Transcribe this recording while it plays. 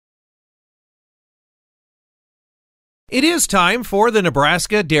It is time for the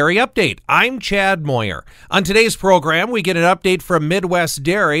Nebraska Dairy Update. I'm Chad Moyer. On today's program, we get an update from Midwest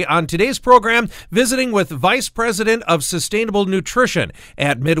Dairy. On today's program, visiting with Vice President of Sustainable Nutrition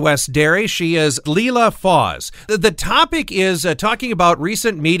at Midwest Dairy. She is Lela Fausze. The topic is talking about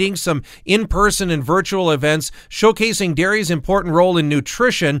recent meetings, some in-person and virtual events showcasing dairy's important role in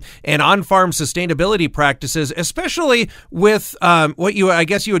nutrition and on-farm sustainability practices, especially with what I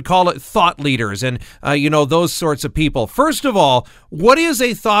guess you would call it thought leaders and, those sorts of people. First of all, what is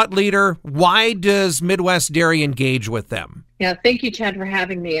a thought leader? Why does Midwest Dairy engage with them? Yeah, thank you, Chad, for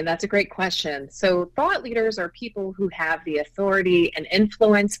having me. And that's a great question. So thought leaders are people who have the authority and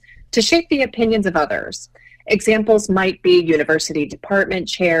influence to shape the opinions of others. Examples might be university department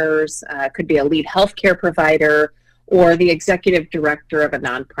chairs, could be a lead healthcare provider, or the executive director of a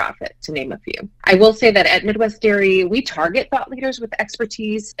nonprofit, to name a few. I will say that at Midwest Dairy, we target thought leaders with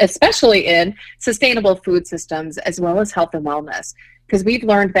expertise, especially in sustainable food systems, as well as health and wellness, because we've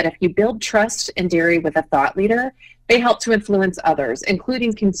learned that if you build trust in dairy with a thought leader, they help to influence others,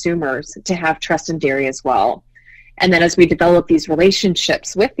 including consumers, to have trust in dairy as well. And then as we develop these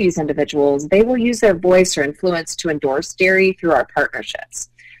relationships with these individuals, they will use their voice or influence to endorse dairy through our partnerships.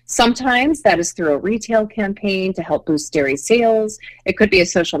 Sometimes that is through a retail campaign to help boost dairy sales. It could be a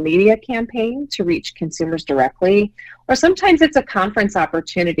social media campaign to reach consumers directly, or sometimes it's a conference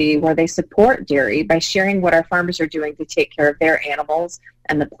opportunity where they support dairy by sharing what our farmers are doing to take care of their animals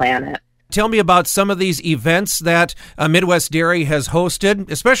and the planet. Tell me about some of these events that Midwest Dairy has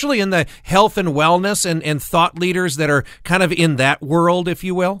hosted, especially in the health and wellness and thought leaders that are kind of in that world, if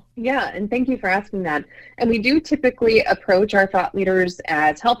you will. Yeah, and thank you for asking that. And we do typically approach our thought leaders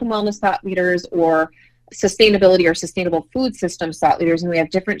as health and wellness thought leaders or sustainability or sustainable food systems thought leaders, and we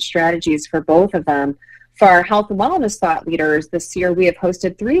have different strategies for both of them. For our health and wellness thought leaders this year, we have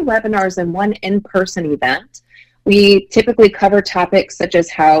hosted 3 webinars and 1 in-person event. We typically cover topics such as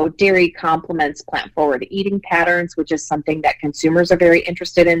how dairy complements plant-forward eating patterns, which is something that consumers are very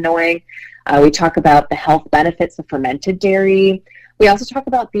interested in knowing. We talk about the health benefits of fermented dairy. We also talk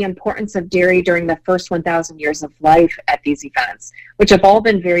about the importance of dairy during the first 1,000 years of life at these events, which have all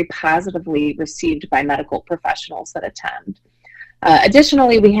been very positively received by medical professionals that attend.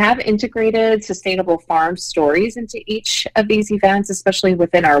 Additionally, we have integrated sustainable farm stories into each of these events, especially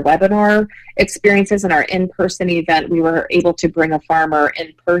within our webinar experiences. In our in-person event, we were able to bring a farmer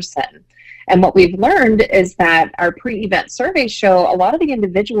in person. And what we've learned is that our pre-event surveys show a lot of the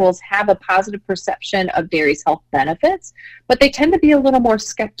individuals have a positive perception of dairy's health benefits, but they tend to be a little more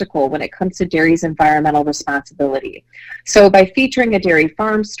skeptical when it comes to dairy's environmental responsibility. So by featuring a dairy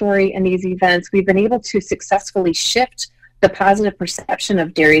farm story in these events, we've been able to successfully shift the positive perception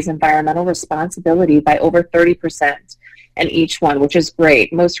of dairy's environmental responsibility by over 30% in each one, which is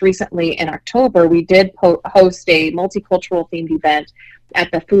great. Most recently in October, we did host a multicultural themed event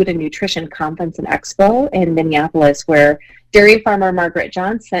at the Food and Nutrition Conference and Expo in Minneapolis, where dairy farmer Margaret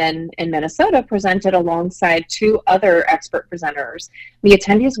Johnson in Minnesota presented alongside 2 other expert presenters. The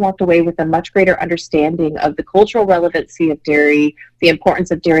attendees walked away with a much greater understanding of the cultural relevancy of dairy, the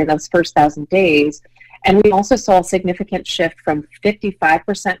importance of dairy in those first 1,000 days. And we also saw a significant shift from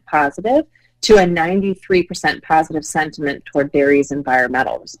 55% positive to a 93% positive sentiment toward dairy's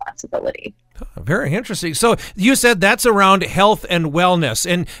environmental responsibility. Very interesting. So you said that's around health and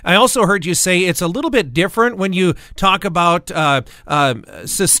wellness. And I also heard you say it's a little bit different when you talk about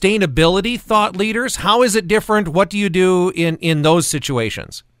sustainability thought leaders. How is it different? What do you do in those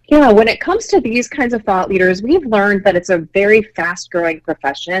situations? Yeah, when it comes to these kinds of thought leaders, we've learned that it's a very fast-growing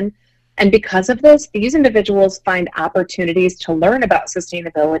profession. And because of this, these individuals find opportunities to learn about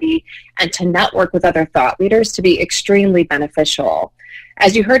sustainability and to network with other thought leaders to be extremely beneficial.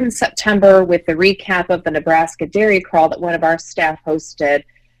 As you heard in September with the recap of the Nebraska Dairy Crawl that one of our staff hosted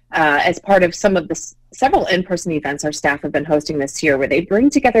as part of some of the several in-person events our staff have been hosting this year, where they bring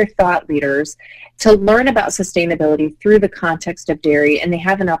together thought leaders to learn about sustainability through the context of dairy, and they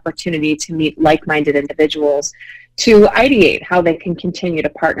have an opportunity to meet like-minded individuals to ideate how they can continue to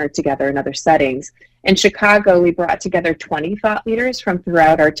partner together in other settings. In Chicago, we brought together 20 thought leaders from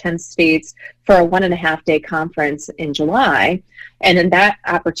throughout our 10 states for a 1.5-day conference in July. And in that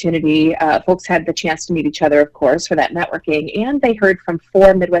opportunity, folks had the chance to meet each other, of course, for that networking. And they heard from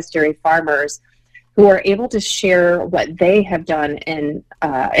 4 Midwest dairy farmers who are able to share what they have done in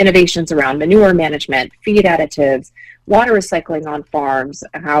innovations around manure management, feed additives, water recycling on farms,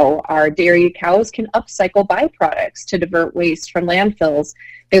 how our dairy cows can upcycle byproducts to divert waste from landfills.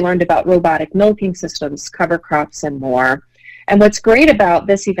 They learned about robotic milking systems, cover crops, and more. And what's great about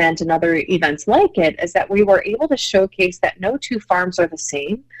this event and other events like it is that we were able to showcase that no two farms are the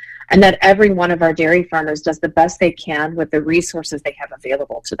same, and that every one of our dairy farmers does the best they can with the resources they have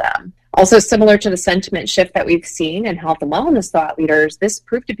available to them. Also, similar to the sentiment shift that we've seen in health and wellness thought leaders, this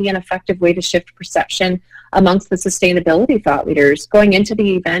proved to be an effective way to shift perception amongst the sustainability thought leaders. Going into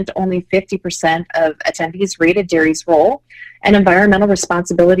the event, only 50% of attendees rated dairy's role, and environmental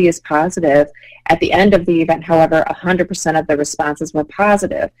responsibility is positive. At the end of the event, however, 100% of the responses were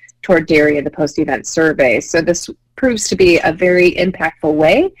positive toward dairy in the post-event survey. So this proves to be a very impactful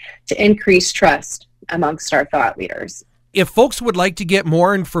way to increase trust amongst our thought leaders. If folks would like to get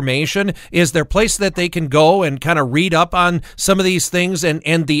more information, is there a place that they can go and kind of read up on some of these things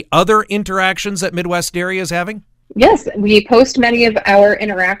and the other interactions that Midwest Dairy is having? Yes, we post many of our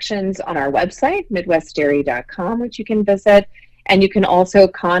interactions on our website, midwestdairy.com, which you can visit. And you can also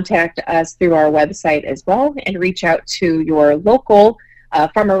contact us through our website as well and reach out to your local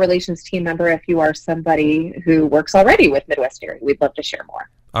farmer relations team member if you are somebody who works already with Midwest Dairy. We'd love to share more.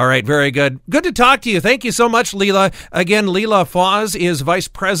 All right, very good. Good to talk to you. Thank you so much, Lela. Again, Lela Fausze is Vice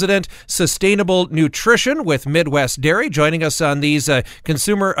President, Sustainable Nutrition with Midwest Dairy, joining us on these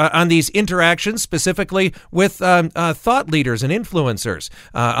on these interactions, specifically with thought leaders and influencers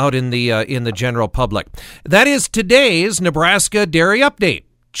out in the general public. That is today's Nebraska Dairy Update.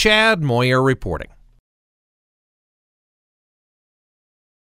 Chad Moyer reporting.